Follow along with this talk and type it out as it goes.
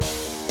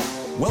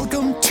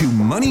Welcome to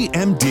Money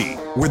MD,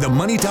 where the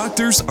money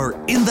doctors are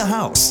in the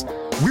house.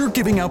 We're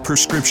giving out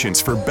prescriptions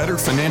for better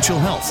financial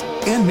health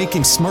and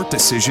making smart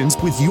decisions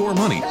with your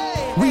money.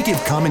 We give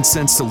common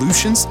sense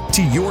solutions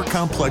to your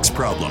complex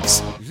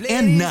problems.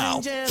 And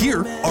now, here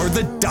are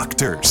the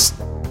doctors.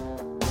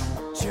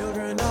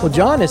 Well,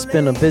 John, it's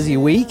been a busy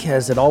week,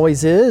 as it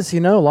always is. You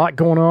know, a lot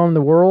going on in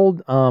the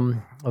world of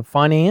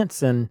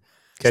finance and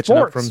Catching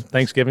sports. up from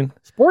Thanksgiving.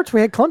 Sports,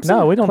 we had Clemson.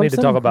 No, we don't need to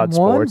talk about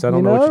sports. I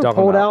don't know what you're talking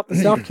pulled about. out the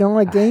South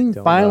Carolina game.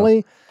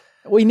 Finally,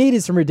 we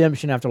needed some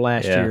redemption after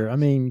last Yeah. year. I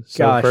mean,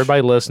 So gosh. for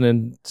everybody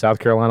listening, South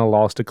Carolina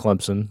lost to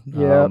Clemson.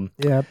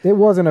 Yeah. It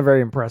wasn't a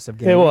very impressive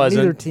game. It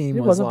wasn't. Neither team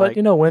It was wasn't,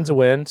 like, but win's a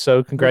win.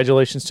 So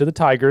congratulations to the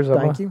Tigers.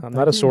 Thank you. I'm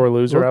not a sore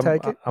loser. We'll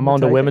take it. I'm We'll on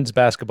to take it. women's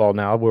basketball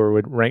now.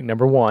 We're ranked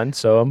number 1.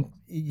 So I'm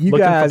you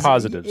looking guys, for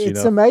positives.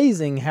 It's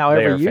amazing how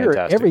They are every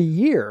fantastic.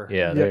 year,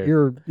 Yeah,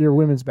 your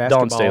women's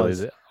basketball Dawn Staley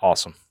is is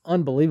awesome.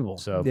 unbelievable.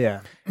 So yeah.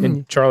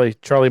 And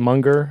Charlie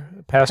Munger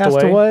passed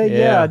Passed away.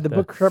 Yeah, the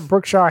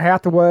Berkshire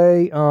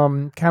Hathaway,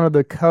 kind of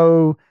the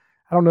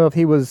I don't know if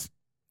he was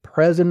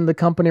president of the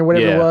company or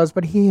whatever it was,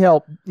 but he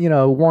helped,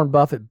 Warren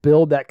Buffett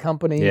build that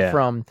company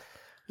from,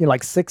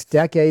 like 6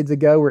 decades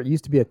ago, where it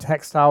used to be a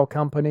textile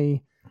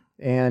company.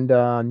 And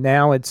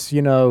now it's,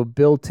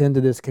 built into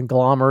this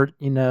conglomerate,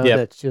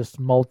 that's just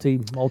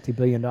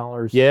multi-billion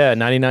dollars. Yeah,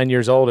 99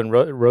 years old, and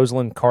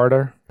Rosalind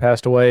Carter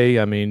passed away.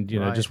 I mean,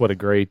 Right. just what a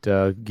great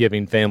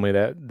giving family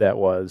that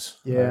was,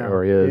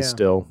 or is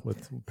still with.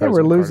 Yeah, we're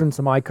President losing Carter.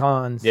 some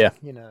icons, Yeah.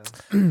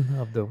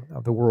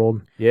 of the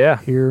world Yeah,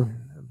 here,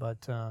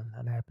 but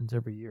that happens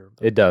every year.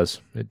 But it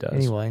does. It does.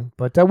 anyway,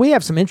 but we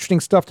have some interesting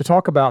stuff to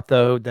talk about,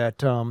 though,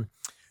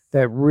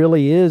 that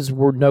really is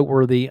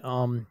noteworthy.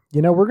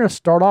 We're going to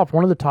start off.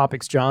 One of the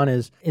topics, John,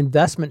 is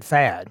investment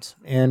fads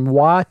and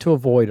why to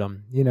avoid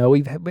them.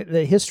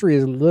 The history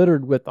is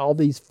littered with all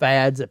these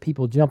fads that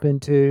people jump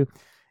into.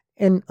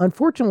 And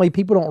unfortunately,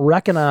 people don't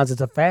recognize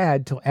it's a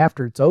fad till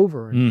after it's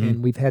over.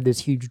 And we've had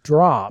this huge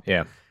drop.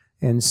 Yeah.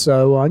 And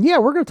so,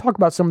 we're going to talk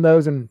about some of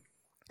those and,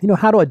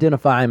 how to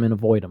identify them and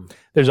avoid them.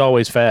 There's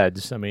always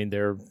fads. I mean,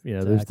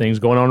 there's things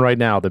going on right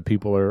now that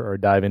people are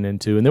diving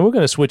into. And then we're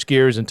going to switch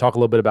gears and talk a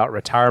little bit about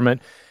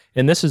retirement.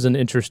 And this is an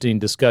interesting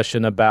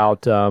discussion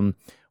about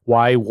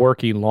why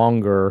working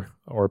longer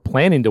or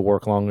planning to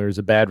work longer is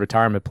a bad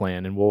retirement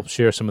plan. And we'll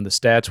share some of the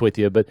stats with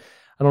you. But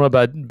I don't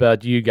know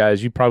about you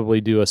guys. You probably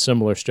do a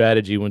similar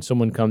strategy when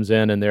someone comes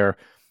in and they're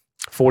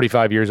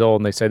 45 years old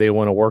and they say they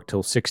want to work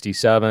till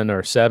 67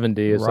 or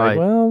 70. It's Right. like,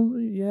 well,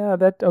 yeah,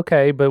 that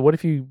okay, but what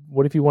if you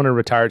want to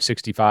retire at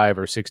 65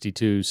 or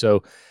 62?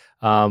 So,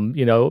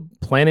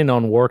 planning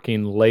on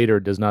working later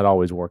does not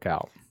always work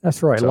out.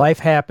 That's right. So- Life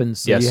happens,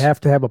 so Yes. you have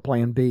to have a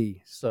plan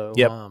B. So,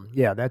 Yep.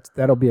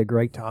 that'll be a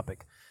great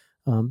topic.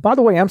 By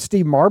the way, I'm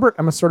Steve Marbert.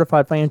 I'm a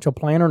certified financial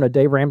planner and a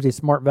Dave Ramsey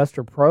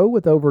SmartVestor Pro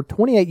with over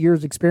 28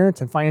 years experience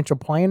in financial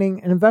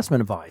planning and investment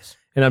advice.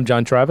 And I'm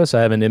John Travis. I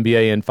have an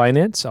MBA in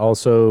finance,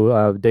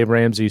 also Dave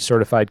Ramsey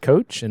certified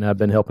coach, and I've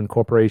been helping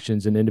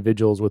corporations and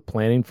individuals with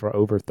planning for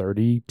over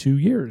 32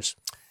 years.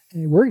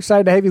 And we're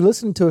excited to have you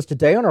listen to us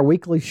today on our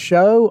weekly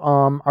show.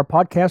 Our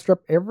podcasts are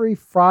up every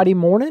Friday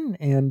morning,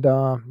 and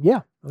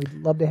we'd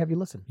love to have you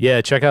listen.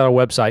 Yeah, check out our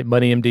website,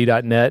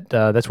 moneymd.net.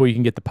 That's where you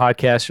can get the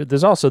podcast.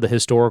 There's also the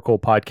historical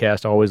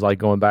podcast. I always like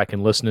going back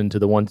and listening to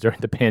the ones during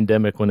the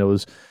pandemic when it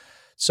was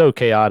so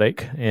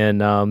chaotic, and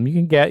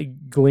you can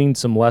glean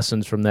some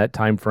lessons from that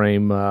time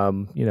frame.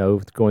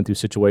 Going through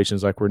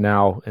situations like we're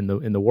now in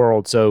the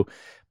world. So,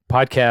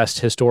 podcasts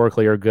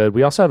historically are good.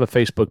 We also have a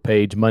Facebook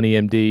page, Money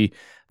MD. I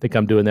think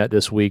I'm doing that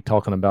this week,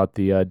 talking about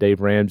the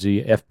Dave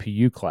Ramsey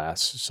FPU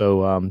class.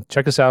 So,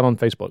 check us out on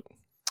Facebook.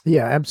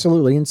 Yeah,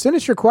 absolutely. And send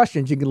us your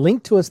questions. You can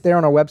link to us there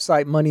on our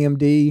website,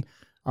 MoneyMD,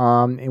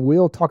 and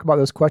we'll talk about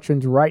those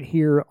questions right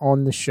here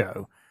on the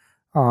show.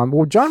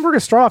 Well, John, we're going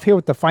to start off here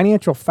with the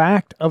financial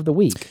fact of the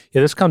week.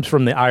 Yeah, this comes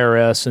from the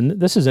IRS, and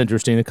this is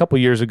interesting. A couple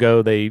years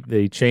ago,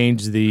 they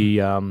changed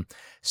the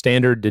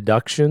standard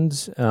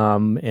deductions,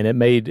 and it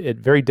made it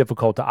very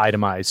difficult to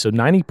itemize. So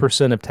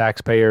 90% of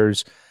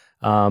taxpayers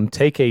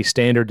take a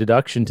standard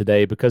deduction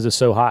today because it's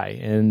so high,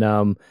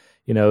 and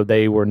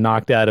they were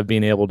knocked out of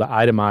being able to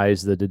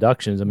itemize the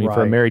deductions. I mean,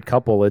 for a married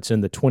couple, it's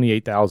in the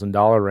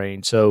 $28,000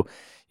 range. So,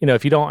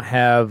 if you don't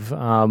have,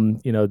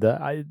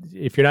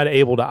 if you're not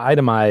able to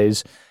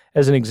itemize,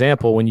 as an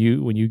example, when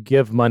you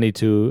give money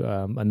to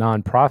a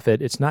nonprofit,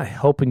 it's not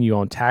helping you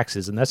on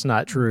taxes, and that's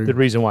not True. the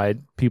reason why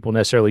people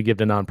necessarily give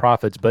to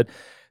nonprofits. But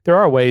there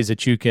are ways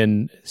that you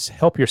can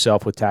help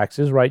yourself with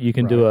taxes, right? You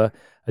can do a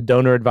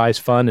donor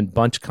advised fund and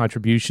bunch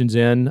contributions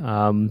in,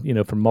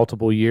 for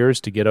multiple years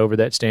to get over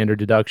that standard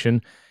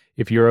deduction.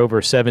 If you're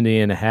over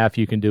 70 and a half,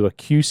 you can do a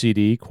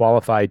QCD,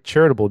 qualified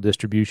charitable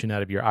distribution,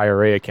 out of your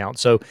IRA account.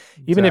 So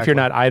even if you're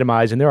not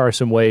itemized, and there are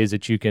some ways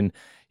that you can,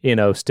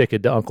 stick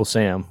it to Uncle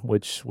Sam,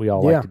 which we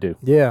all like to do.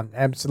 Yeah,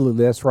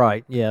 absolutely. That's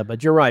right. Yeah,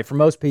 but you're right. For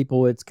most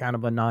people, it's kind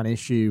of a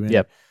non-issue. And,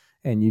 Yep.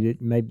 And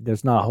maybe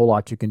there's not a whole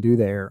lot you can do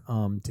there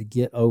to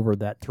get over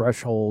that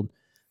threshold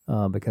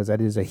because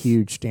that is a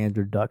huge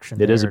standard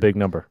deduction. It is a big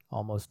number.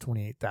 Almost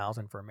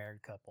 $28,000 for a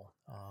married couple,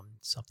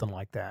 something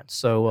like that.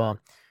 So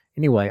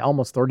anyway,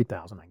 almost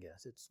 $30,000, I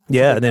guess. It's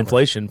and the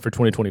inflation for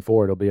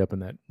 2024, it'll be up in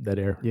that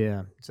area.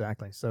 Yeah,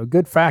 exactly. So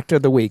good fact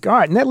of the week. All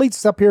right, and that leads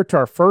us up here to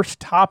our first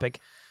topic,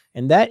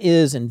 and that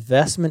is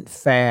investment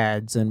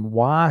fads and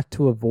why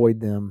to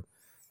avoid them.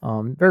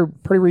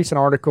 Pretty recent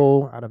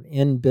article out of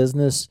In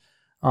Business.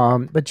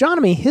 But John,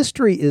 I mean,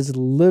 history is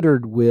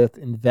littered with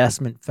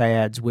investment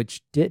fads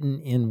which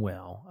didn't end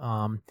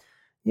well.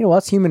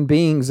 Us human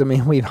beings, I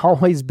mean, we've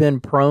always been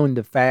prone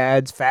to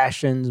fads,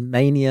 fashions,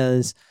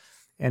 manias,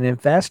 and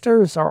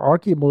investors are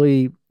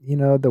arguably,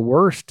 the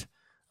worst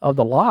of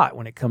the lot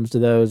when it comes to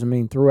those. I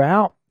mean,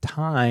 throughout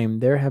time,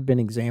 there have been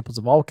examples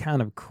of all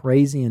kind of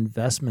crazy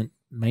investment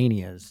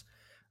manias.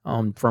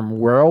 From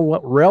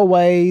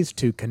railways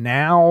to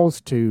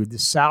canals to the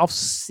South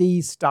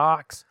Sea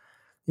stocks,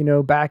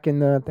 back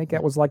in I think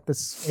that was like the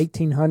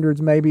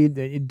 1800s, maybe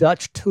the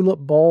Dutch tulip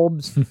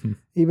bulbs,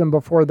 even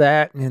before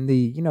that. And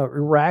the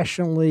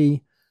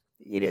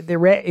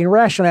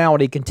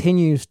irrationality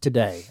continues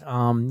today.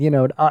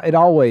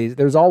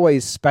 There's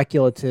always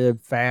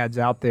speculative fads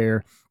out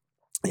there.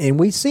 And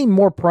we seem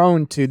more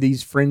prone to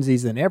these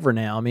frenzies than ever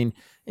now. I mean,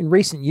 in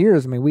recent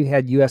years, we've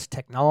had U.S.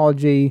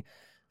 technology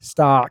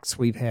stocks,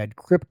 we've had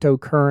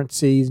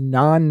cryptocurrencies,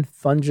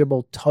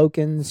 non-fungible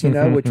tokens,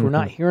 which we're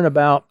not hearing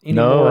about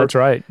anymore. No, that's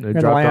right. In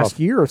the last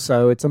year or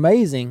so. It's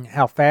amazing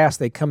how fast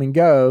they come and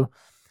go.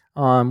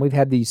 We've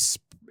had these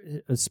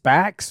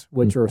SPACs,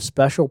 which are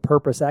special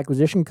purpose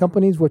acquisition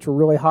companies, which were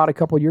really hot a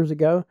couple of years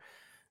ago.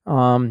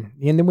 And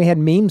then we had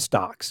meme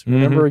stocks.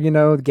 Remember, the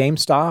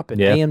GameStop and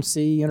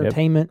AMC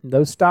Entertainment and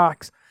those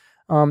stocks.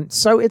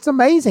 So it's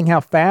amazing how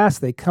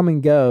fast they come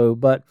and go.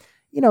 But,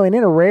 and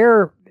in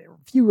a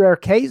few rare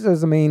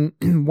cases, I mean,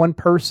 one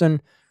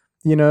person,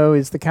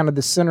 is the kind of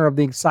the center of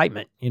the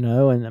excitement,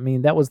 and I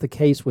mean, that was the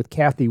case with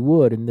Cathie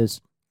Wood and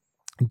this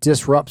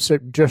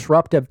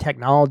disruptive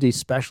technology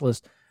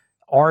specialist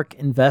ARK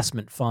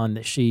investment fund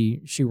that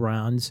she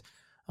runs.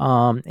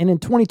 And in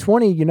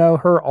 2020,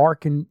 her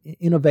ARK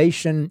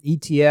Innovation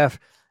ETF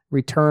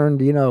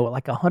returned,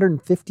 like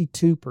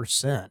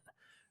 152%.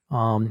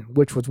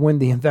 Which was when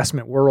the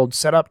investment world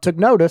took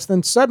notice.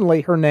 Then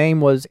suddenly her name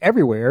was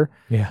everywhere.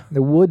 Yeah.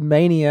 The Wood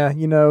mania,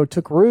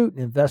 took root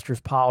and investors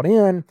piled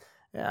in.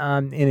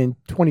 And in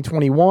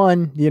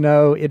 2021,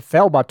 it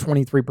fell by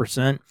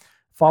 23%,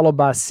 followed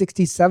by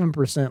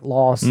 67%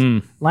 loss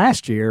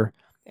last year.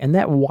 And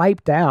that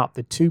wiped out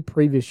the 2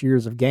 previous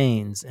years of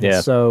gains.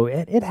 And so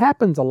it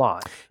happens a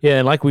lot. Yeah.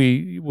 And like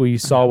we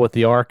saw with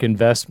the ARK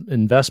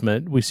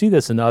investment, we see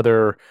this in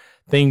other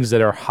things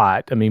that are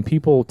hot. I mean,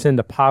 people tend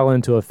to pile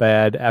into a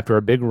fad after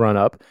a big run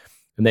up,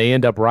 and they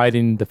end up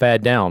riding the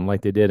fad down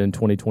like they did in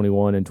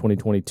 2021 and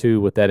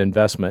 2022 with that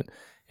investment.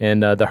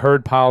 And the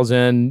herd piles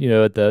in,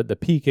 at the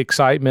peak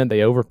excitement.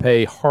 They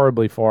overpay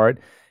horribly for it.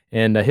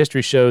 And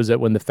history shows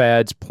that when the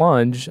fads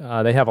plunge,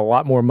 they have a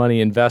lot more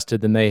money invested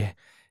than they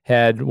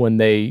had when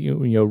they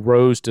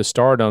rose to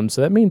stardom.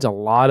 So that means a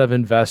lot of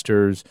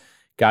investors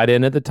got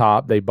in at the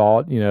top. They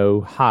bought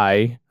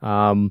high.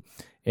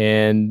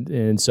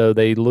 And so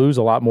they lose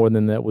a lot more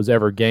than that was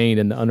ever gained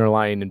in the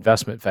underlying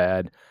investment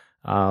fad.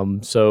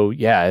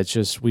 It's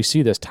just, we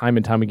see this time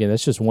and time again.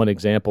 That's just one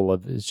example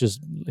of, it's just,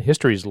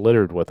 history is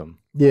littered with them.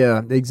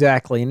 Yeah,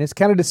 exactly. And it's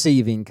kind of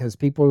deceiving because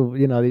people,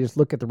 they just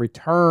look at the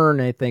return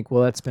and they think,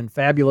 well, that's been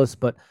fabulous.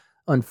 But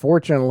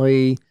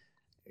unfortunately,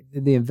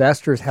 the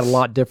investors had a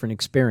lot different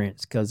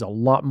experience because a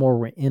lot more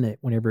were in it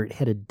whenever it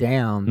headed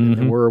down than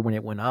there were when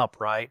it went up,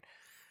 right?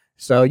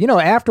 So,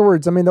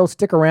 afterwards, they'll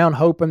stick around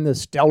hoping the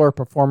stellar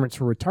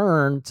performance will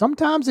return.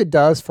 Sometimes it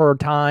does for a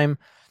time,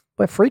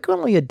 but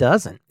frequently it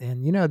doesn't.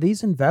 And,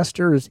 these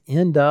investors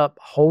end up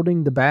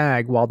holding the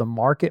bag while the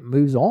market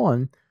moves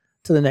on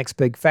to the next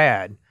big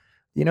fad.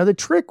 The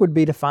trick would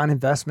be to find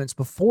investments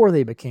before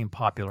they became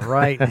popular,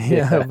 right?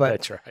 But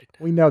that's right.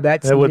 We know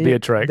that would be a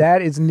trick.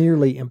 That is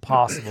nearly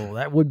impossible.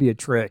 That would be a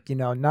trick.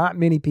 Not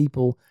many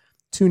people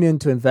tune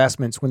into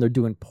investments when they're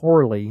doing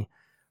poorly.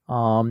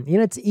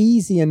 It's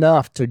easy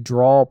enough to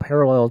draw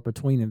parallels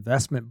between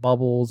investment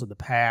bubbles of the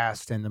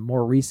past and the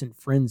more recent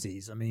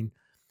frenzies. I mean,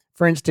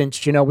 for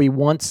instance, we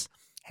once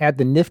had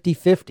the Nifty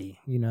 50,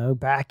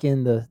 back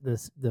in the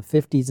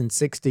 50s and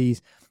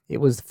 60s. It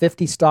was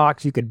 50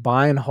 stocks you could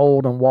buy and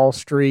hold on Wall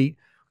Street.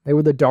 They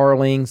were the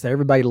darlings that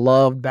everybody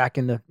loved back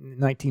in the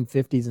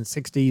 1950s and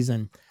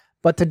 60s.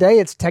 But today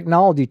it's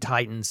technology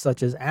titans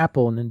such as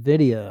Apple and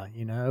NVIDIA,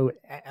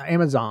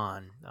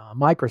 Amazon,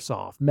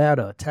 Microsoft,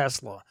 Meta,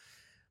 Tesla.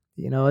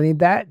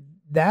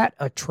 That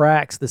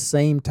attracts the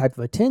same type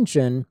of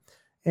attention.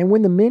 And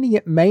when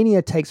the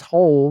mania takes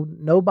hold,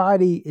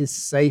 nobody is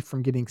safe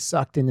from getting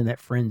sucked into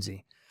that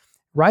frenzy.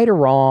 Right or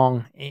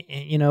wrong,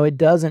 it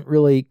doesn't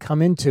really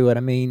come into it.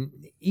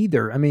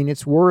 Either.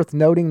 It's worth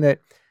noting that,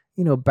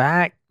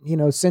 back,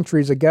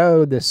 centuries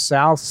ago, the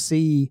South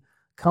Sea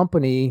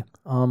Company,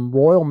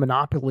 royal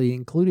monopoly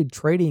included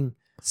trading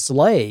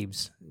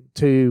slaves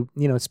to,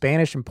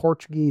 Spanish and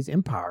Portuguese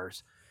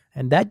empires.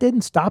 And that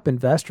didn't stop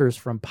investors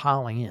from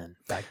piling in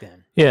back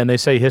then. Yeah, and they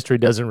say history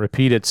doesn't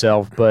repeat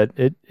itself, but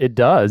it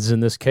does in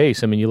this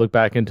case. I mean, you look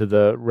back into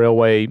the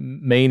railway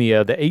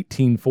mania, the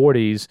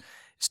 1840s,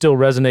 still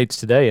resonates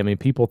today. I mean,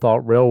 people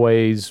thought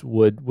railways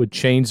would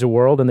change the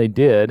world, and they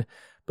did,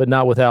 but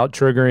not without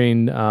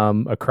triggering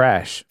a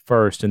crash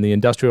first. In the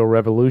Industrial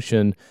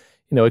Revolution,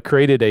 it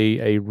created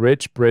a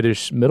rich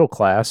British middle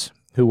class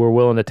who were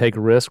willing to take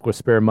a risk with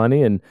spare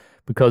money, and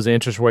because the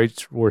interest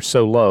rates were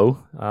so low,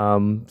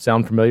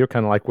 sound familiar,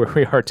 kind of like where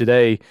we are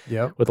today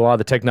with a lot of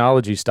the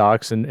technology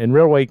stocks. And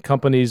railway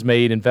companies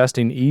made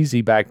investing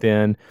easy back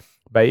then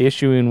by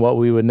issuing what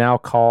we would now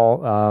call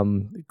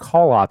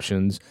call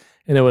options,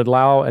 and it would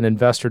allow an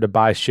investor to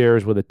buy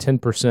shares with a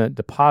 10%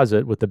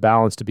 deposit with the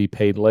balance to be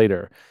paid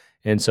later.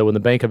 And so when the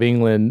Bank of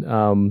England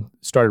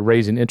started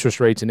raising interest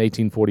rates in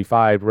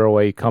 1845,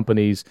 railway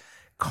companies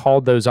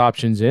called those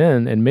options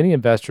in, and many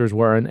investors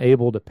were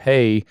unable to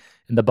pay,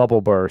 and the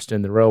bubble burst,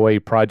 and the railway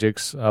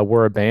projects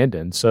were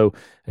abandoned. So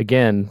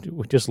again,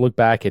 we just look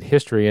back at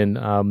history, and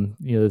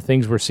the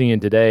things we're seeing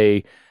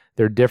today,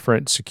 they're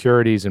different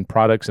securities and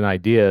products and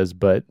ideas,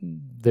 but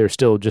they're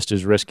still just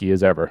as risky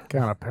as ever.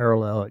 Kind of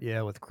parallel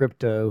it, with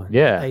crypto and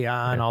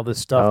AI and all this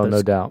stuff that's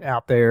no doubt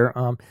out there.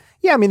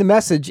 I mean, the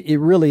message, it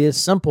really is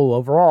simple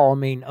overall. I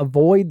mean,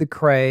 avoid the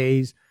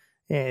craze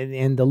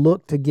and the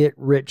look to get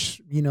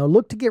rich,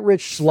 look to get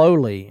rich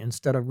slowly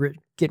instead of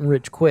getting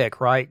rich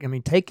quick, right? I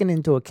mean, taking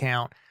into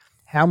account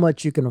how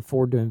much you can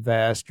afford to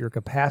invest, your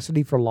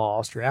capacity for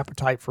loss, your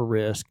appetite for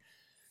risk.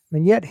 I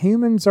mean, yet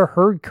humans are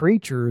herd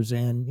creatures,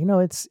 and,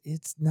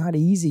 it's not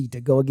easy to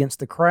go against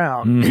the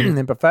crowd.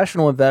 And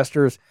professional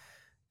investors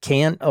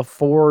can't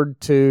afford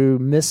to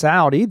miss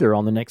out either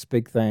on the next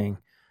big thing.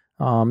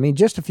 I mean,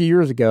 just a few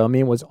years ago,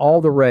 it was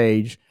all the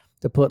rage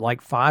to put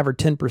like 5 or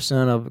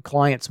 10% of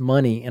clients'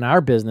 money in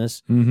our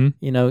business,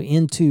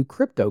 into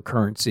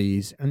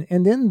cryptocurrencies.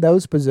 And then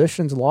those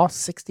positions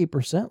lost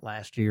 60%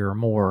 last year or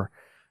more.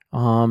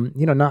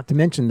 Not to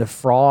mention the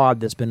fraud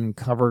that's been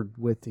covered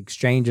with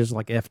exchanges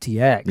like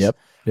FTX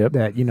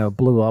that,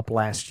 blew up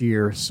last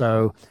year.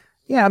 So,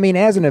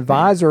 as an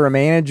advisor or a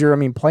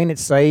manager, playing it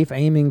safe,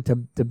 aiming to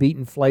beat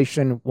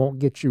inflation won't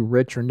get you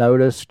rich or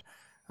noticed.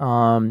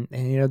 And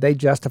they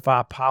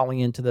justify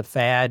piling into the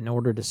fad in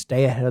order to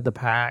stay ahead of the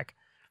pack.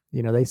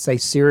 They say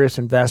serious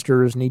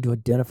investors need to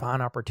identify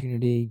an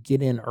opportunity,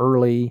 get in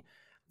early.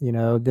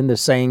 Then the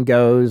saying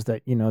goes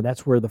that,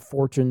 that's where the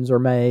fortunes are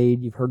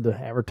made. You've heard the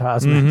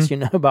advertisements,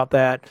 about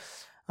that.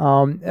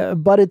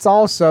 But it's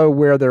also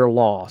where they're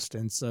lost.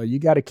 And so you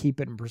got to keep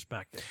it in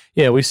perspective.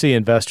 Yeah, we see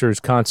investors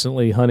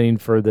constantly hunting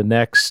for the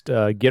next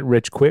get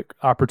rich quick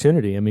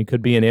opportunity. It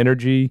could be in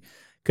energy,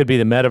 could be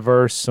the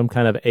metaverse, some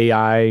kind of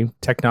AI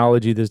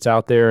technology that's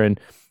out there. And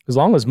as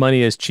long as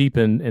money is cheap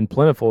and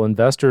plentiful,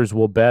 investors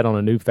will bet on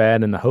a new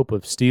fad in the hope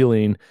of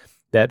stealing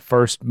that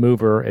first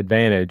mover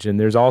advantage. And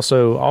there's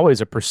also always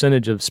a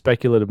percentage of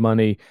speculative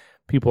money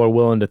people are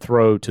willing to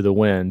throw to the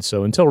wind.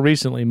 So until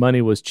recently,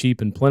 money was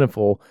cheap and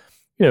plentiful,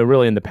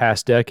 really in the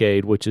past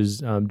decade, which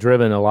has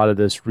driven a lot of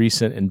this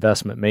recent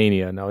investment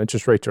mania. Now,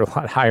 interest rates are a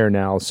lot higher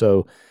now,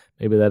 so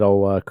maybe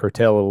that'll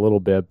curtail it a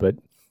little bit. But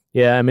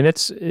yeah,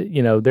 it's,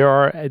 there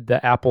are the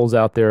Apples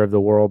out there of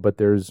the world, but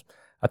there's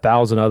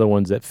 1,000 other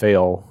ones that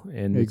fail.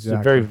 And It's a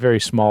very,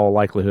 very small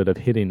likelihood of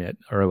hitting it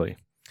early.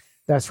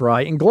 That's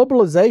right. And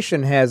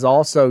globalization has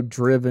also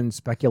driven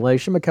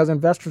speculation because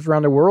investors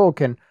around the world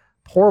can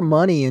pour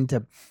money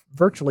into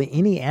virtually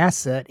any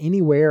asset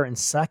anywhere in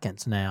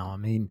seconds now.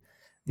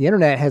 The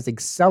internet has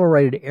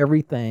accelerated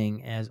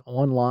everything as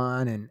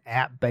online and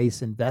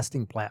app-based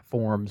investing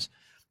platforms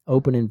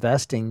open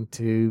investing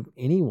to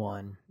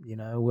anyone,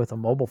 with a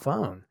mobile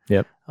phone.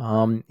 Yep.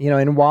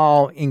 And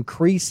while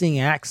increasing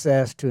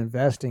access to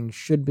investing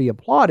should be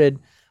applauded,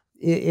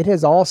 it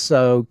has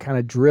also kind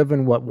of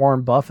driven what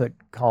Warren Buffett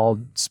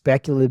called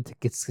speculative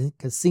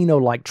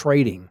casino-like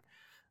trading.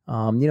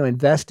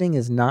 Investing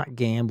is not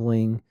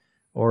gambling,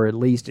 or at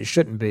least it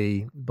shouldn't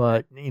be.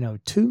 But,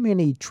 too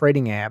many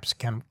trading apps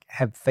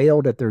have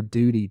failed at their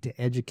duty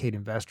to educate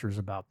investors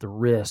about the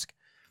risk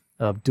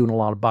of doing a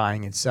lot of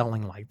buying and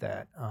selling like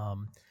that.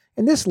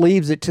 And this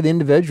leaves it to the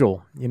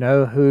individual,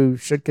 who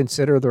should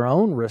consider their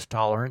own risk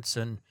tolerance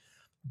and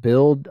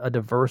build a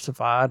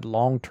diversified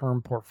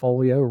long-term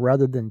portfolio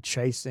rather than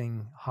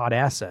chasing hot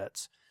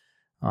assets.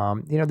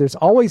 There's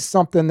always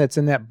something that's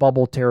in that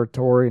bubble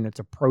territory and it's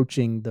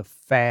approaching the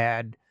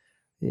fad,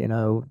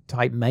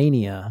 type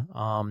mania.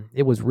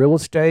 It was real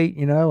estate,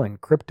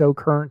 and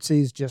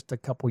cryptocurrencies just a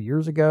couple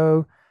years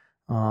ago.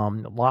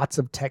 Lots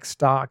of tech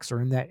stocks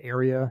are in that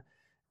area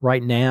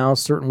right now.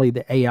 Certainly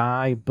the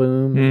AI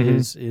boom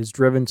is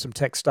driven some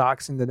tech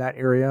stocks into that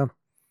area.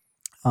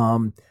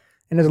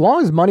 And as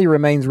long as money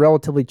remains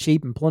relatively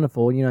cheap and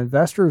plentiful,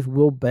 investors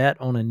will bet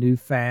on a new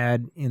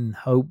fad in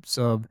hopes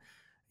of,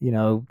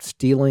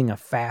 stealing a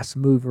fast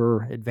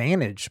mover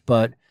advantage.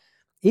 But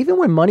even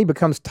when money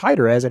becomes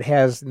tighter, as it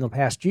has in the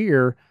past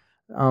year,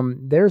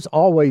 there's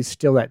always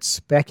still that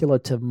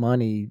speculative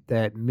money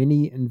that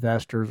many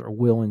investors are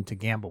willing to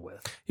gamble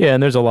with. Yeah,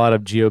 and there's a lot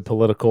of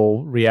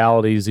geopolitical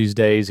realities these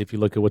days. If you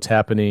look at what's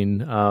happening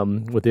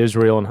with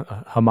Israel and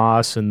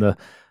Hamas and the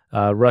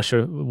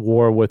Russia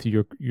war with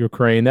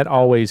Ukraine, that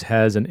always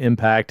has an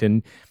impact.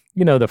 And,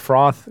 the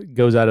froth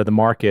goes out of the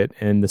market,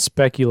 and the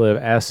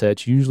speculative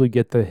assets usually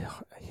get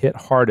hit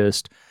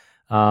hardest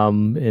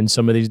in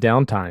some of these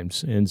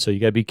downtimes. And so you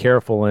got to be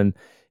careful. And,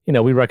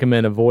 we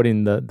recommend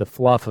avoiding the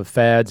fluff of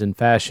fads and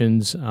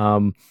fashions,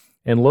 and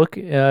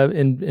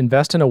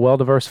invest in a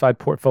well-diversified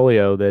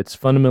portfolio that's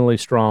fundamentally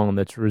strong,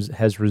 that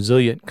has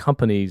resilient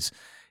companies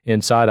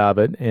inside of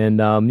it. And,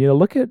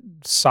 look at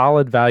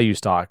solid value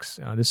stocks.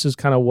 This is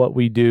kind of what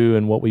we do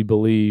and what we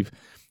believe.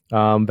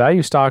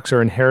 Value stocks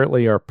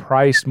are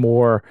priced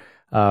more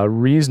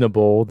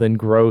reasonable than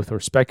growth or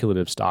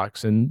speculative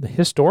stocks. And the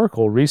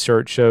historical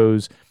research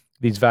shows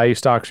these value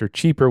stocks are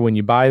cheaper when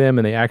you buy them,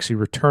 and they actually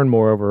return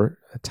more over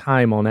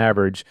time on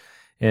average.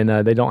 And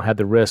they don't have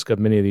the risk of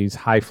many of these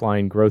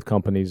high-flying growth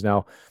companies.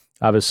 Now,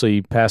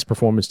 obviously, past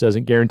performance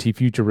doesn't guarantee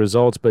future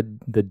results, but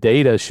the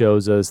data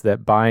shows us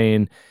that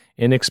buying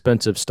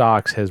inexpensive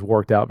stocks has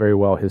worked out very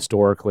well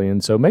historically.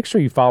 And so make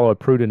sure you follow a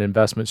prudent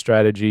investment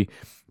strategy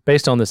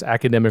based on this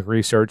academic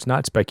research,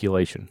 not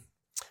speculation.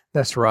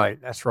 That's right.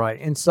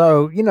 And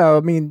so,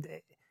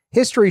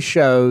 history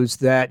shows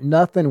that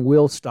nothing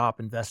will stop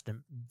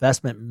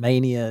investment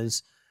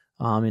manias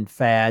and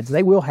fads.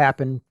 They will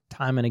happen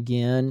time and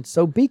again.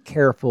 So be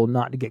careful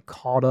not to get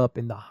caught up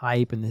in the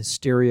hype and the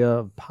hysteria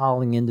of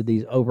piling into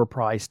these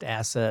overpriced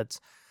assets.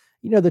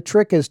 The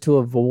trick is to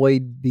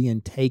avoid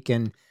being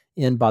taken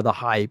in by the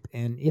hype.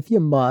 And if you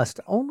must,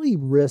 only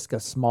risk a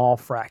small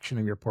fraction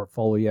of your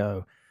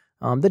portfolio.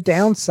 The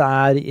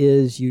downside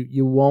is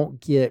you won't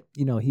get,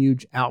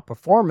 huge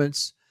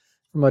outperformance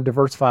from a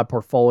diversified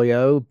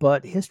portfolio,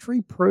 but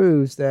history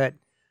proves that,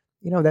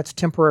 that's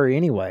temporary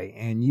anyway,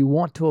 and you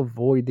want to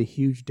avoid the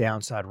huge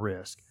downside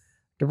risk.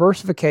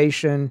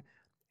 Diversification,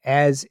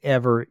 as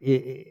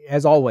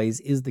always,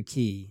 is the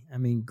key.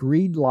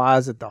 Greed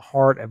lies at the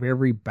heart of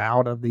every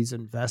bout of these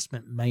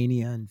investment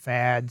mania and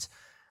fads,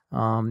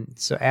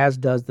 so as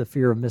does the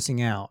fear of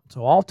missing out.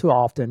 So all too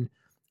often,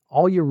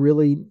 all you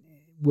really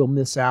will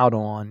miss out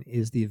on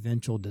is the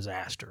eventual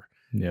disaster.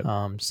 Yep.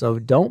 So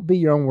don't be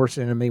your own worst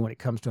enemy when it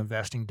comes to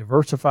investing.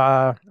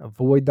 Diversify,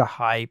 avoid the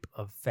hype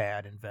of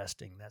fad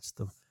investing. That's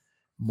the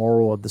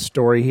moral of the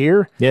story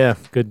here. Yeah,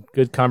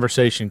 good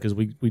conversation, because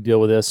we deal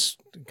with this,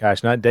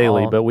 gosh, not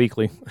daily, but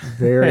weekly.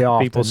 Very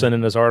often. People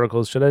sending us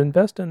articles, should I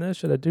invest in this?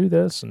 Should I do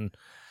this? And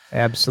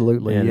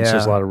absolutely, and it's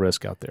just a lot of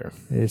risk out there.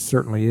 It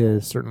certainly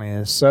is.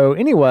 So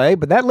anyway,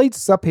 but that leads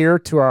us up here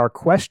to our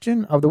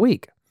question of the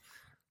week.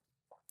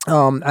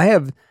 I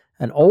have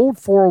an old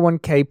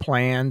 401k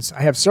plans.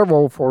 I have several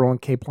old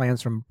 401k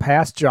plans from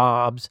past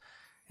jobs,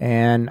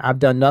 and I've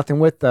done nothing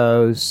with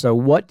those. So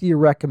what do you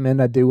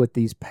recommend I do with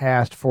these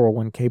past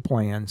 401k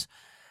plans?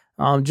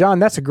 John,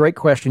 that's a great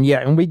question.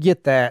 Yeah, and we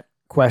get that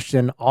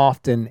question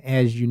often,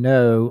 as you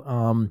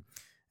know.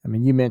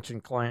 You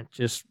mentioned client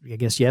just, I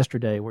guess,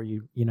 yesterday where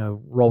you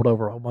rolled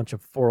over a whole bunch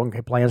of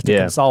 401k plans to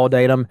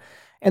consolidate them.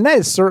 And that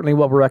is certainly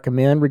what we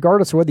recommend,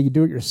 regardless of whether you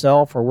do it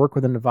yourself or work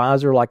with an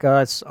advisor like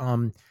us.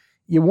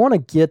 You want to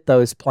get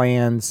those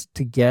plans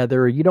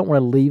together. You don't want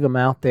to leave them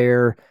out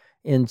there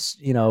in,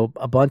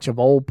 a bunch of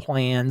old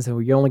plans,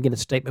 and you only get a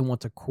statement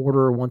once a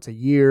quarter, once a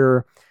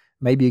year.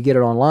 Maybe you get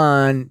it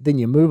online, then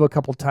you move a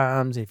couple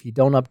times. If you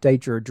don't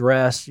update your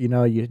address, you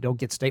don't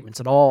get statements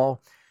at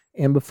all.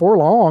 And before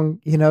long,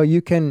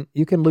 you can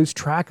lose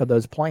track of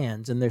those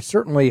plans, and they're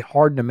certainly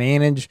hard to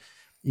manage.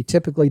 You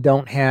typically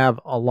don't have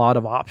a lot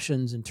of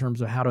options in terms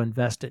of how to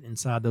invest it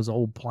inside those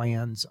old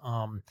plans.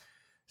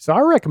 So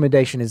our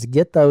recommendation is to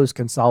get those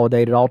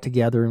consolidated all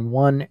together in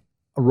one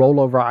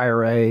rollover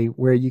IRA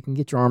where you can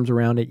get your arms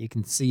around it, you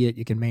can see it,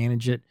 you can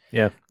manage it.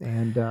 Yeah.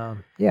 And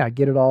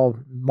get it all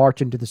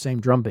marching to the same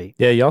drumbeat.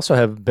 Yeah, you also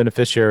have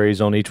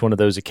beneficiaries on each one of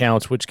those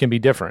accounts, which can be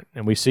different,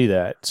 and we see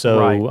that. So,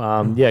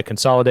 right.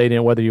 Consolidating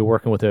it, whether you're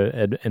working with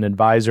an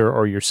advisor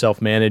or you're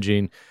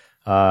self-managing,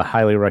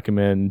 highly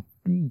recommend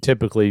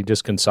typically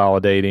just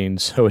consolidating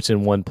so it's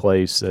in one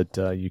place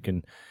that you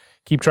can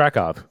keep track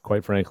of,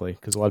 quite frankly,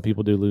 because a lot of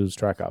people do lose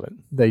track of it.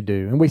 They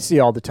do. And we see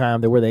all the time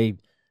that where they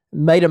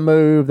made a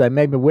move, they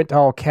maybe went to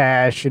all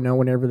cash,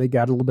 whenever they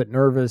got a little bit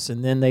nervous,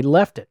 and then they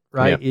left it,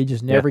 right? Yeah. It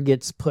just never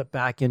gets put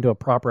back into a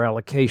proper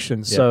allocation.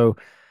 Yeah. So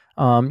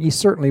you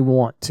certainly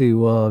want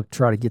to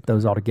try to get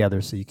those all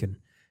together so you can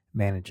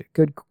manage it.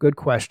 Good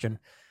question.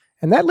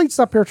 And that leads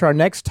up here to our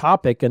next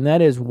topic, and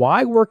that is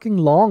why working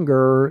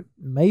longer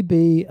may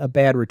be a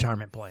bad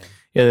retirement plan.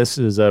 Yeah, this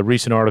is a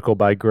recent article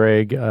by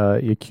Greg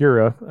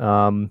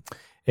Yakura,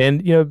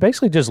 and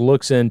basically just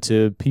looks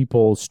into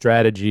people's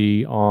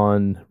strategy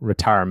on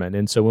retirement.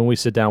 And so when we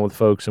sit down with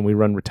folks and we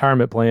run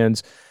retirement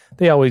plans,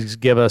 they always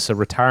give us a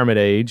retirement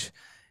age.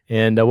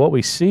 And what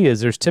we see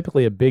is there's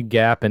typically a big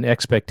gap in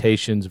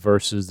expectations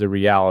versus the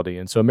reality.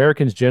 And so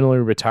Americans generally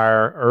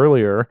retire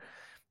earlier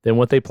than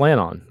what they plan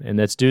on. And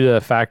that's due to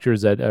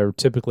factors that are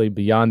typically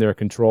beyond their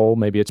control.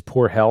 Maybe it's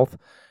poor health,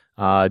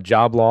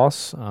 job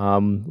loss.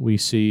 We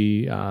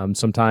see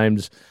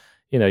sometimes,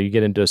 you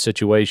get into a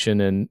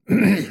situation and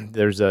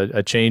there's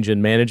a change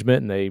in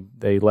management and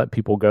they let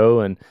people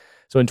go. And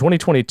so in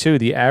 2022,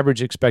 the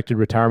average expected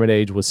retirement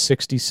age was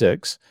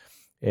 66.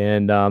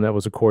 And that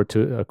was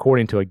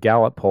according to a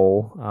Gallup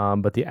poll.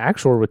 But the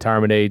actual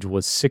retirement age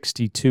was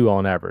 62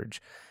 on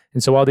average.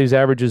 And so while these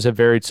averages have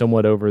varied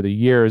somewhat over the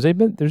years,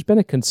 there's been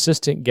a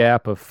consistent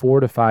gap of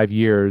 4 to 5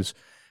 years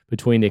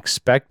between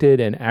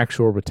expected and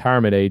actual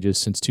retirement ages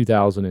since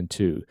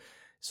 2002.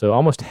 So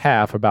almost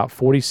half, about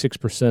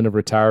 46% of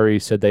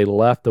retirees said they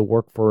left the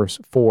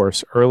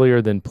workforce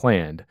earlier than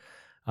planned.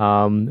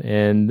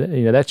 And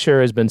that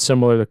share has been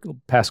similar the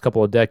past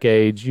couple of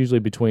decades, usually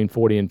between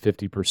 40 and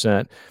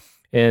 50%.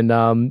 And,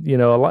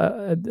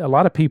 a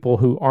lot of people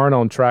who aren't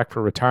on track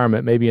for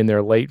retirement, maybe in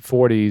their late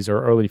 40s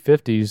or early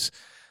 50s,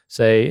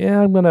 say,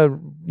 I'm going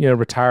to,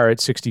 retire at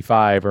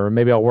 65, or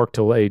maybe I'll work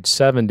till age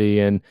 70.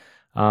 And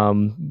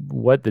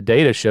what the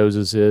data shows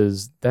us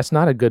is that's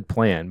not a good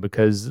plan,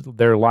 because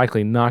they're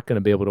likely not going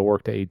to be able to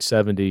work to age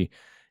 70.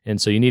 And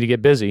so you need to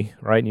get busy,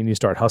 right? And you need to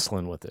start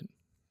hustling with it.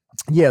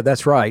 Yeah,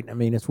 that's right. I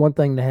mean, it's one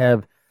thing to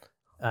have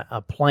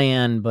a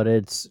plan, but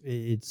it's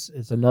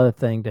another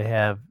thing to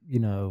have,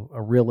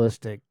 a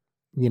realistic,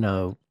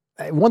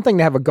 one thing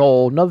to have a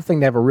goal, another thing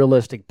to have a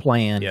realistic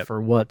plan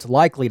for what's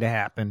likely to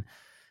happen.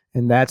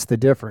 And that's the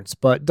difference.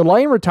 But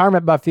delaying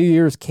retirement by a few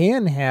years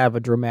can have a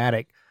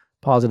dramatic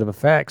positive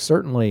effect.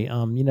 Certainly,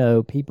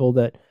 people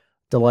that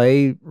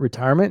delay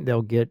retirement,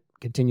 they'll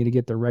continue to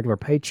get their regular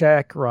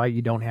paycheck, right?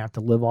 You don't have to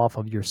live off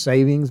of your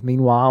savings.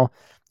 Meanwhile,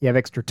 you have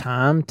extra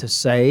time to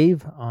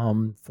save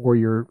for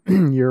your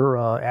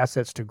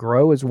assets to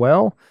grow as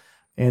well.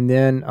 And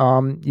then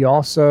you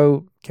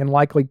also can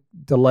likely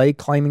delay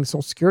claiming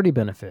Social Security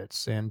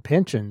benefits and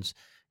pensions,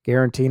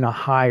 guaranteeing a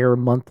higher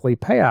monthly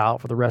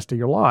payout for the rest of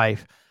your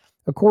life.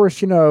 Of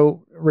course,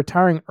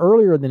 retiring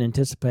earlier than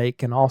anticipate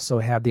can also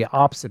have the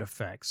opposite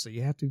effects. So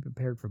you have to be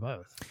prepared for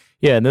both.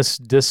 Yeah, and this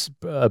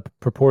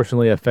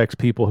disproportionately affects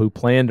people who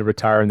plan to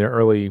retire in their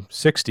early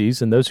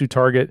 60s, and those who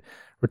target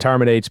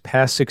retirement age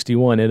past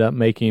 61 end up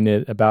making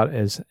it about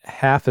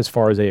half as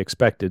far as they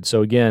expected.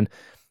 So again,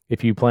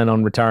 if you plan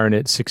on retiring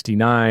at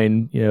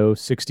 69,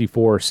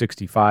 64 or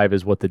 65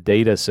 is what the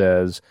data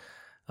says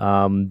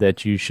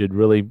that you should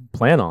really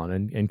plan on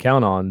and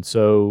count on.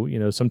 So,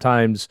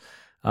 sometimes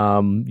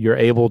you're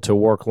able to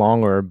work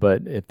longer,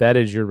 but if that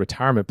is your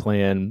retirement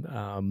plan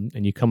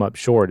and you come up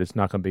short, it's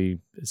not going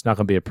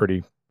to be a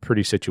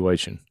pretty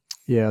situation.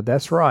 Yeah,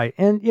 that's right.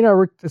 And,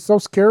 Social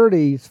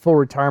Security's full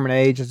retirement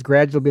age has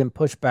gradually been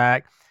pushed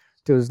back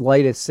to as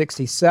late as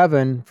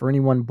 67 for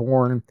anyone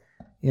born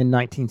in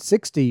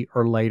 1960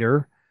 or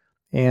later.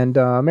 And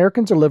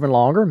Americans are living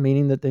longer,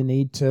 meaning that they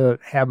need to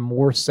have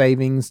more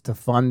savings to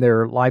fund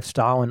their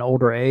lifestyle in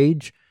older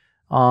age.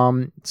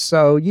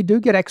 So you do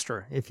get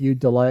extra if you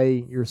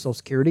delay your Social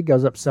Security. It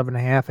goes up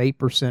 7.5%,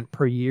 8%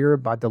 per year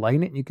by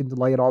delaying it, and you can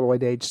delay it all the way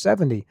to age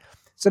 70.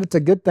 So it's a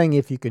good thing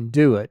if you can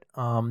do it.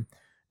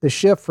 The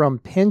shift from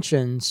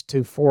pensions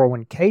to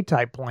 401k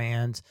type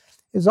plans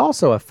is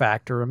also a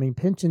factor. I mean,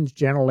 pensions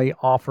generally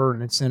offer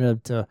an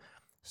incentive to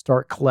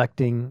start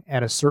collecting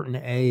at a certain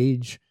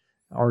age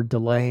or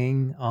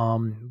delaying,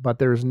 but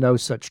there's no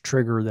such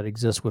trigger that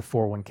exists with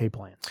 401k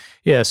plans.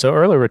 Yeah, so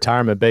early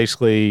retirement,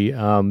 basically,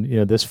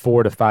 this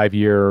 4 to 5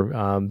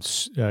 year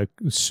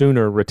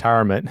sooner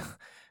retirement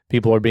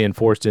people are being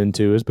forced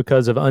into is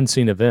because of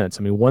unseen events.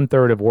 I mean,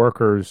 1/3 of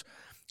workers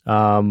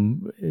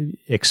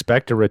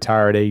expect to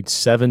retire at age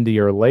 70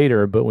 or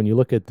later, but when you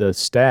look at the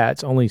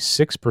stats, only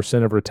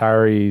 6% of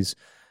retirees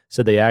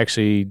said they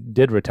actually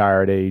did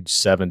retire at age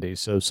 70.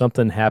 So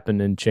something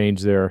happened and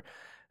changed their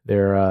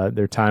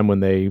time when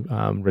they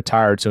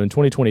retired. So in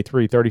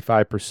 2023,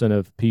 35%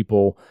 of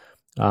people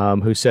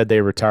who said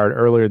they retired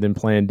earlier than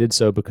planned did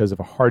so because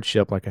of a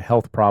hardship like a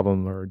health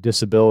problem or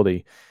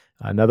disability.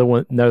 Another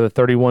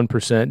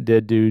 31%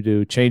 did due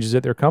to changes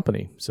at their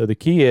company. So the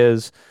key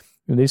is,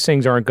 these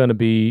things you're not going to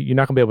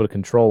be able to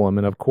control them.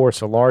 And of course,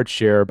 a large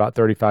share, about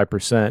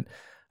 35%,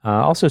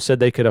 also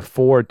said they could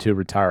afford to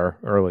retire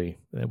early,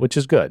 which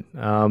is good.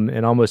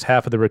 And almost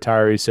half of the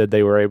retirees said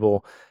they were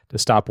able to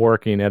stop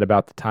working at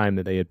about the time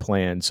that they had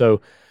planned.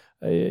 So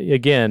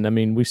again, I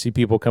mean, we see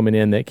people coming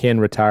in that can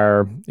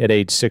retire at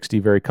age 60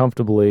 very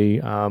comfortably,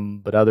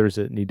 but others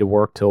that need to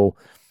work till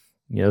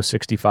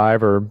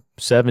 65 or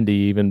 70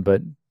 even,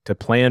 but to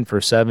plan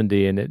for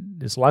 70, and it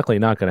is likely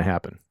not going to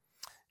happen.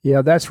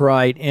 Yeah, that's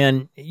right.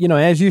 And,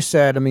 as you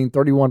said, I mean,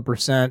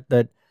 31%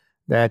 that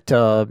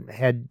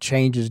had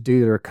changes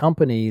due to their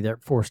company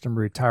that forced them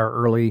to retire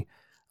early.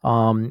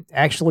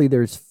 Actually,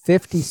 there's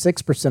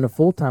 56% of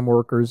full-time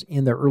workers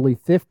in their early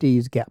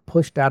 50s got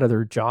pushed out of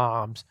their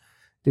jobs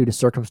due to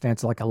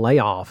circumstances like a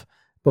layoff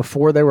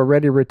before they were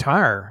ready to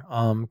retire,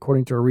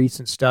 according to a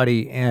recent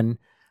study. And,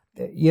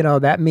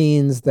 that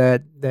means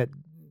that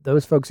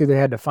those folks either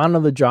had to find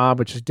another job,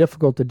 which is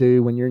difficult to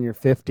do when you're in your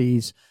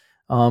 50s,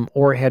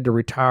 or had to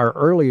retire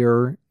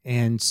earlier.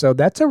 And so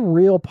that's a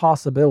real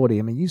possibility.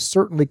 I mean, you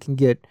certainly can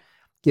get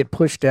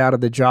pushed out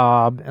of the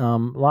job. A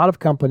lot of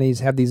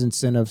companies have these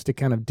incentives to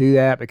kind of do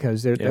that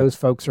because those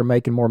folks are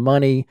making more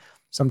money.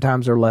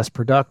 Sometimes they're less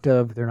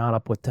productive. They're not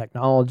up with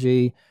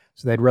technology.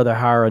 So they'd rather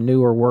hire a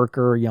newer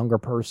worker, a younger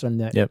person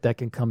that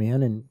can come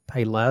in and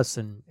pay less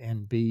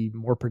and be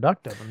more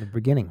productive in the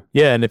beginning.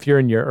 Yeah, and if you're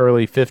in your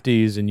early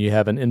 50s and you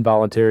have an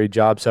involuntary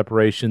job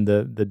separation,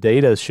 the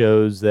data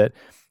shows that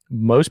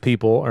most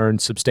people earn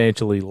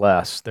substantially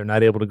less. They're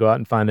not able to go out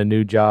and find a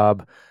new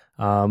job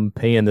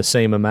paying the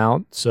same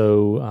amount.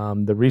 So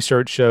the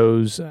research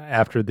shows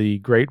after the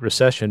Great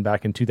Recession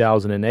back in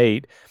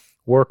 2008,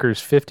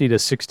 workers 50 to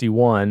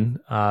 61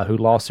 who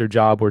lost their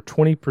job were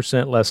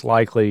 20% less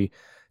likely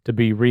to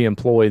be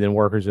reemployed than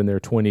workers in their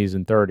 20s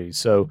and 30s.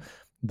 So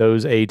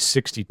those age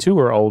 62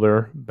 or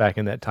older back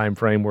in that time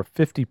frame were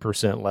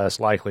 50% less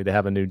likely to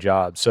have a new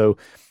job. So,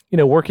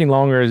 working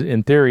longer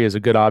in theory is a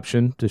good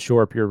option to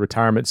shore up your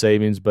retirement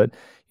savings. But,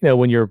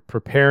 when you're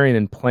preparing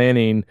and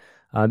planning,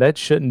 that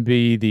shouldn't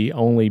be the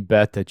only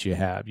bet that you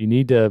have. You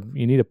need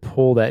to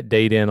pull that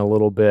data in a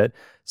little bit,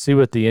 see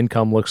what the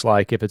income looks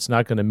like. If it's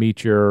not going to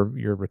meet your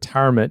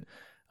retirement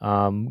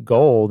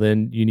goal,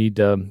 then you need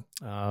to,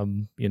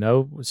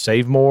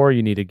 save more.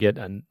 You need to get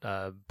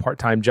a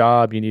part-time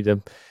job. You need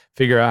to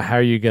figure out how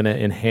you're going to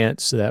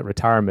enhance that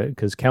retirement,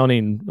 because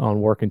counting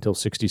on work until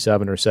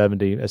 67 or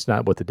 70, that's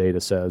not what the data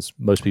says.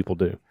 Most people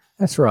do.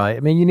 That's right. I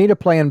mean, you need a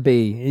plan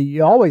B.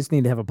 You always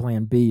need to have a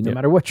plan B no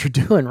matter what you're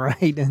doing,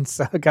 right? And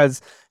so,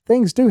 because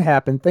things do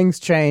happen, things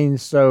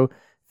change. So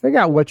figure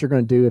out what you're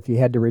going to do if you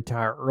had to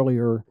retire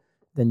earlier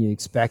than you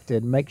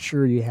expected. Make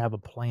sure you have a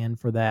plan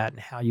for that and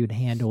how you'd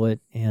handle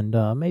it. And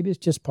maybe it's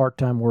just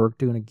part-time work,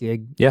 doing a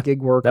gig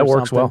work. That or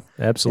works something. well.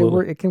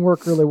 Absolutely. It can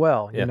work really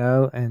well,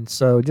 and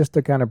so just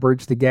to kind of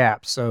bridge the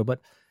gap. So, but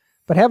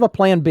have a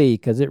plan B,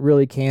 because it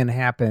really can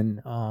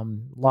happen.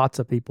 Lots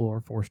of people are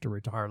forced to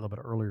retire a little bit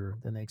earlier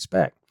than they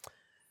expect.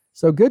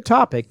 So good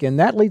topic. And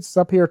that leads us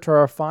up here to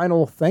our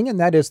final thing, and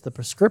that is the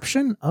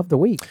prescription of the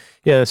week.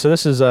 Yeah, so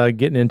this is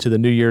getting into the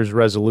New Year's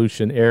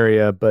resolution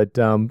area. But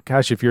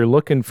gosh, if you're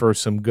looking for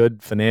some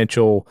good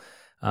financial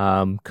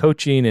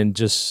coaching and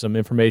just some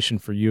information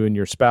for you and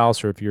your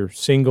spouse, or if you're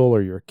single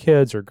or your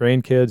kids or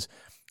grandkids,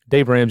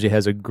 Dave Ramsey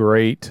has a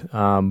great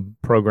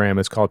program.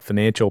 It's called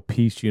Financial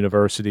Peace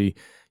University.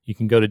 You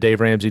can go to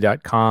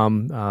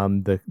daveramsey.com.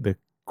 The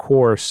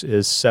course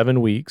is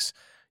 7 weeks.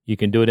 You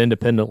can do it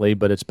independently,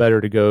 but it's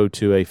better to go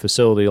to a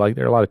facility. Like,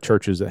 there are a lot of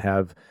churches that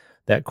have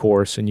that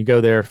course, and you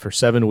go there for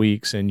 7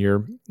 weeks and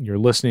you're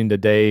listening to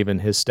Dave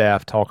and his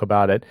staff talk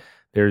about it.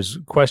 There's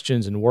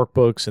questions and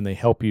workbooks, and they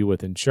help you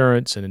with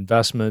insurance and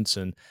investments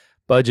and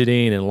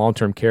budgeting and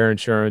long-term care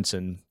insurance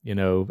and,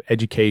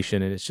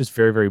 education. And it's just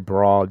very, very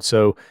broad.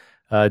 So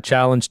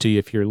challenge to you,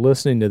 if you're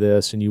listening to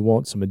this and you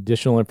want some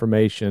additional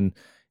information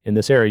in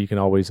this area, you can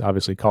always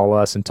obviously call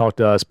us and talk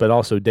to us. But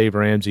also Dave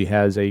Ramsey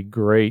has a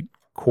great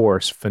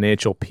course,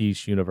 Financial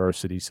Peace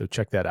University. So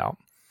check that out.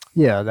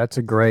 Yeah, that's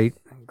a great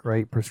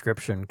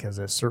prescription, because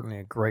it's certainly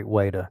a great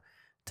way to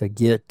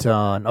get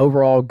an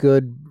overall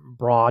good,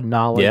 broad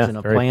knowledge and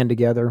a plan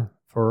together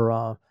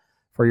for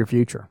your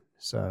future.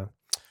 So,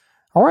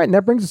 all right, and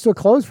that brings us to a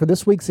close for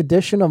this week's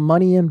edition of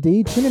Money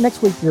MD. Tune in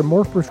next week to hear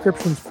more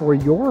prescriptions for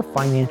your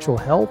financial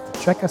health.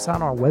 Check us out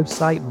on our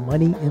website,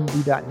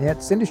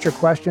 moneymd.net. Send us your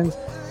questions.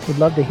 We'd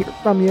love to hear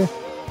from you.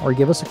 Or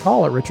give us a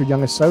call at Richard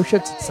Young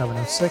Associates at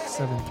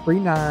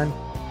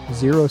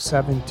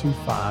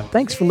 706-739-0725.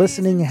 Thanks for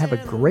listening, and have a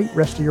great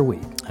rest of your week.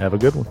 Have a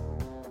good one.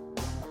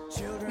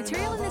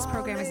 Material in this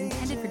program is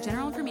intended for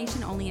general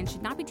information only and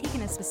should not be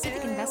taken as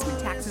specific investment,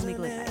 tax, or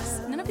legal advice.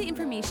 None of the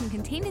information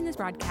contained in this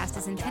broadcast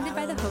is intended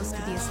by the host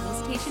to be a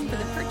solicitation for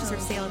the purchase or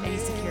sale of any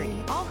security.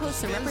 All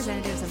hosts are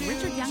representatives of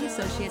Richard Young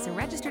Associates, a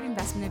registered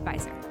investment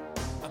advisor.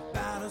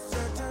 About a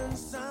certain